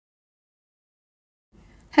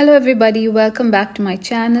Hello everybody, welcome back to my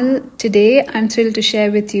channel. Today I'm thrilled to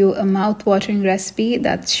share with you a mouth-watering recipe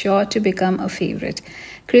that's sure to become a favorite.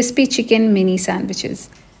 Crispy chicken mini sandwiches.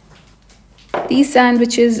 These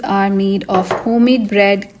sandwiches are made of homemade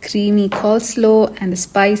bread, creamy coleslaw and a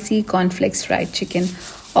spicy cornflakes fried chicken,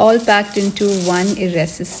 all packed into one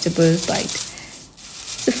irresistible bite.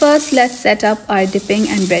 So first let's set up our dipping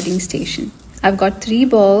and breading station. I've got 3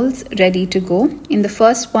 bowls ready to go. In the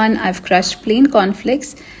first one, I've crushed plain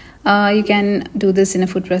cornflakes. You can do this in a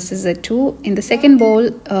food processor too. In the second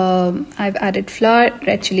bowl, I've added flour,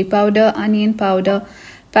 red chili powder, onion powder,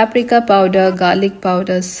 paprika powder, garlic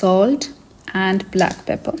powder, salt, and black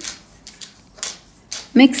pepper.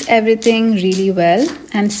 Mix everything really well.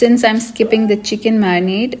 And since I'm skipping the chicken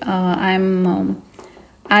marinade, I'm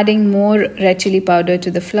adding more red chili powder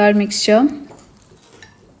to the flour mixture.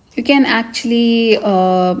 You can actually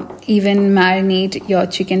even marinate your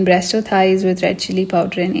chicken breast or thighs with red chili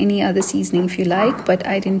powder and any other seasoning if you like, but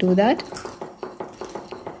I didn't do that.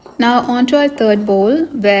 Now on to our third bowl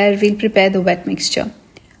where we'll prepare the wet mixture.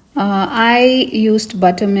 I used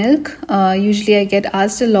buttermilk. Usually I get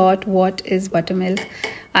asked a lot, what is buttermilk?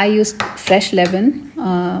 I used fresh leaven,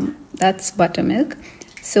 that's buttermilk.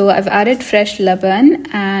 So I've added fresh leaven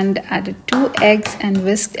and added 2 eggs and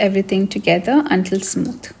whisked everything together until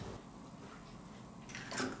smooth.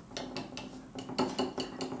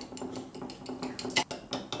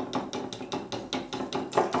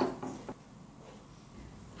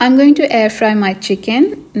 I'm going to air fry my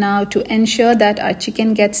chicken. Now to ensure that our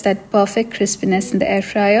chicken gets that perfect crispiness in the air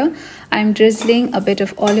fryer, I'm drizzling a bit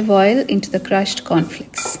of olive oil into the crushed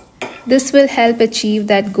cornflakes. This will help achieve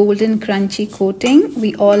that golden crunchy coating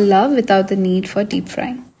we all love without the need for deep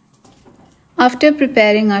frying. After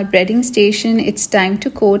preparing our breading station, it's time to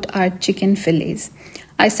coat our chicken fillets.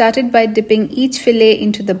 I started by dipping each fillet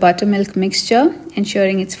into the buttermilk mixture,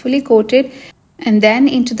 ensuring it's fully coated, and then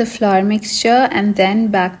into the flour mixture and then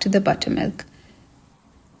back to the buttermilk.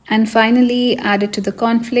 And finally add it to the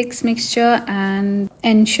cornflakes mixture and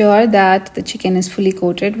ensure that the chicken is fully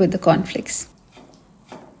coated with the cornflakes.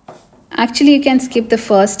 Actually, you can skip the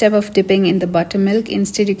first step of dipping in the buttermilk.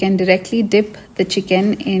 Instead, you can directly dip the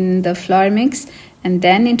chicken in the flour mix and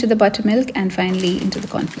then into the buttermilk and finally into the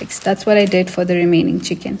cornflakes. That's what I did for the remaining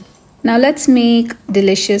chicken. Now let's make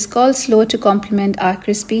delicious coleslaw to complement our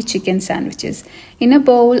crispy chicken sandwiches. In a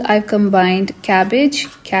bowl, I've combined cabbage,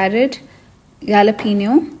 carrot,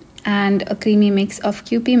 jalapeno, and a creamy mix of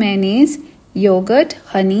Kewpie mayonnaise, yogurt,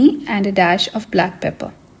 honey, and a dash of black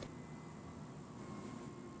pepper.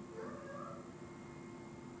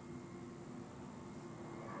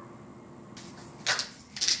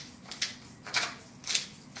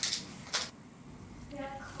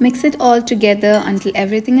 Mix it all together until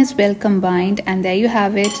everything is well combined, and there you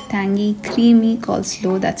have it, tangy, creamy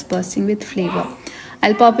coleslaw that's bursting with flavor.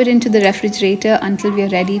 I'll pop it into the refrigerator until we are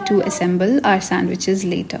ready to assemble our sandwiches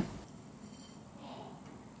later.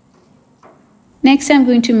 Next, I'm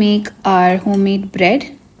going to make our homemade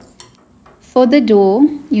bread. For the dough,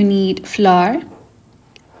 you need flour,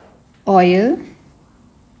 oil,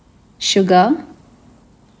 sugar,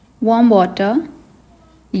 warm water,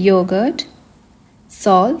 yogurt,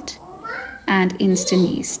 salt, and instant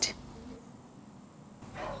yeast.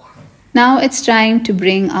 Now it's time to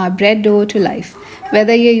bring our bread dough to life.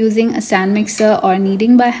 Whether you're using a stand mixer or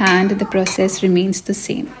kneading by hand, the process remains the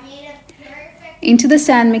same. Into the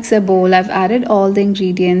stand mixer bowl, I've added all the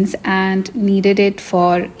ingredients and kneaded it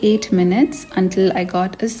for 8 minutes until I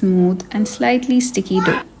got a smooth and slightly sticky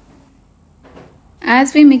dough.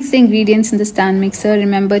 As we mix the ingredients in the stand mixer,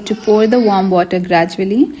 remember to pour the warm water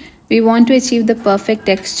gradually. We want to achieve the perfect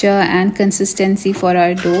texture and consistency for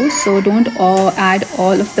our dough, so don't add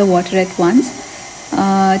all of the water at once.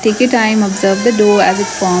 Take your time, observe the dough as it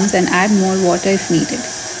forms and add more water if needed.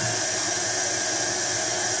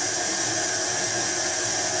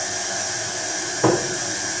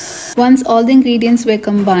 Once all the ingredients were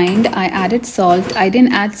combined, I added salt. I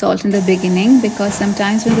didn't add salt in the beginning because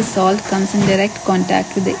sometimes when the salt comes in direct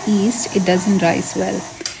contact with the yeast, it doesn't rise well.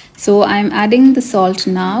 So I'm adding the salt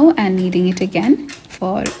now and kneading it again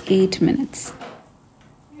for 8 minutes.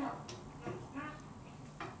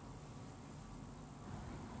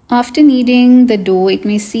 After kneading the dough, it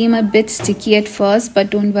may seem a bit sticky at first,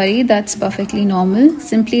 but don't worry, that's perfectly normal.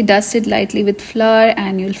 Simply dust it lightly with flour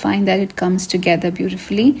and you'll find that it comes together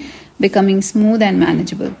beautifully, becoming smooth and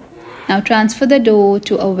manageable. Now transfer the dough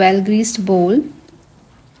to a well-greased bowl,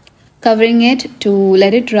 covering it to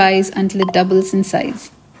let it rise until it doubles in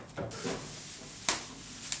size.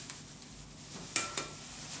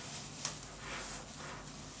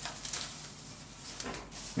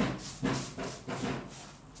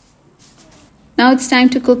 Now it's time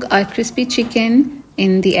to cook our crispy chicken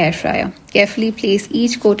in the air fryer. Carefully place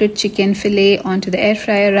each coated chicken fillet onto the air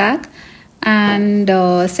fryer rack and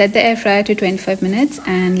set the air fryer to 25 minutes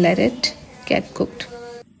and let it get cooked.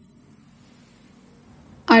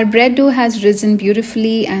 Our bread dough has risen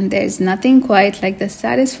beautifully and there's nothing quite like the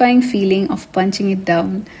satisfying feeling of punching it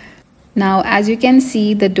down. Now, as you can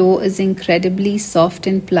see, the dough is incredibly soft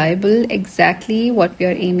and pliable, exactly what we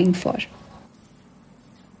are aiming for.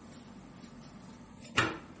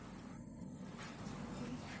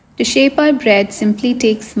 To shape our bread, simply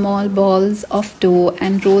take small balls of dough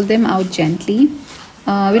and roll them out gently.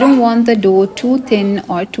 We don't want the dough too thin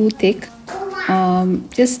or too thick.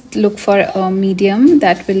 Just look for a medium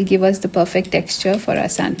that will give us the perfect texture for our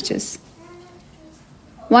sandwiches.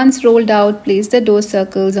 Once rolled out, place the dough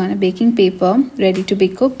circles on a baking paper, ready to be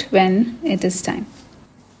cooked when it is time.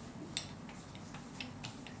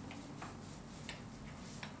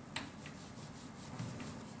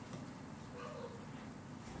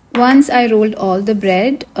 Once I rolled all the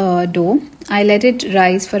bread dough, I let it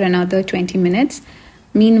rise for another 20 minutes.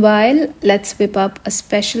 Meanwhile, let's whip up a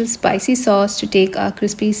special spicy sauce to take our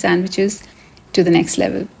crispy sandwiches to the next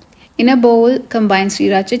level. In a bowl, combine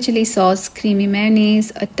sriracha chili sauce, creamy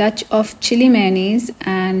mayonnaise, a touch of chili mayonnaise,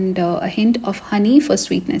 and a hint of honey for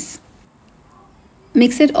sweetness.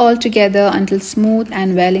 Mix it all together until smooth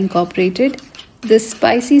and well incorporated. This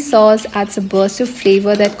spicy sauce adds a burst of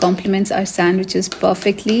flavor that complements our sandwiches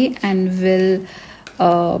perfectly and will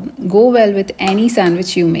go well with any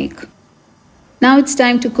sandwich you make. Now it's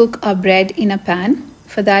time to cook our bread in a pan.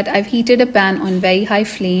 For that, I've heated a pan on very high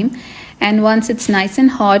flame, and once it's nice and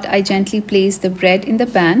hot, I gently place the bread in the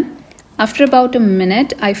pan. After about a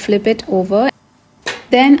minute, I flip it over.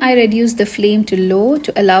 Then I reduce the flame to low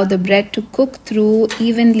to allow the bread to cook through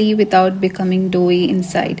evenly without becoming doughy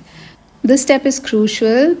inside. This step is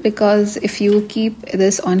crucial because if you keep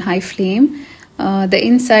this on high flame, the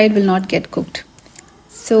inside will not get cooked.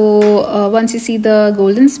 So once you see the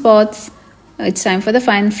golden spots, it's time for the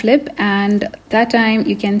final flip, and that time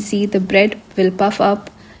you can see the bread will puff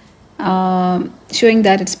up, showing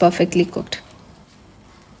that it's perfectly cooked.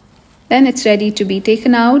 Then it's ready to be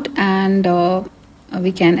taken out and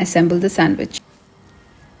we can assemble the sandwich.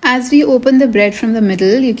 As we open the bread from the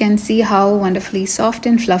middle, you can see how wonderfully soft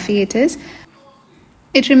and fluffy it is.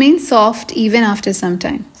 It remains soft even after some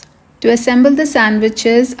time. To assemble the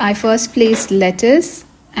sandwiches, I first placed lettuce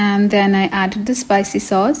and then I added the spicy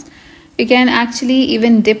sauce. You can actually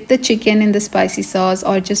even dip the chicken in the spicy sauce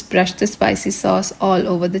or just brush the spicy sauce all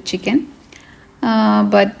over the chicken.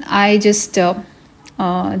 But I just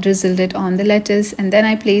drizzled it on the lettuce, and then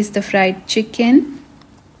I placed the fried chicken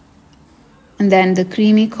and then the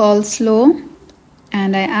creamy coleslaw,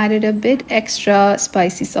 and I added a bit extra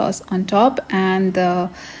spicy sauce on top, and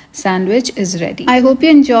the sandwich is ready. I hope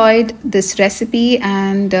you enjoyed this recipe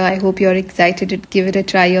and I hope you're excited to give it a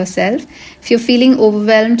try yourself. If you're feeling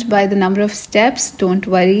overwhelmed by the number of steps, don't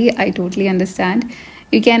worry, I totally understand.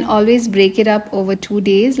 You can always break it up over 2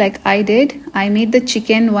 days like I did. I made the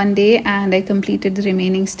chicken one day and I completed the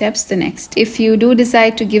remaining steps the next. If you do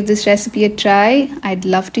decide to give this recipe a try, I'd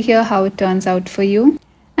love to hear how it turns out for you.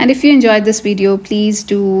 And if you enjoyed this video, please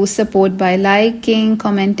do support by liking,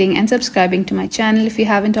 commenting and subscribing to my channel if you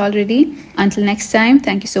haven't already. Until next time,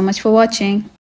 thank you so much for watching.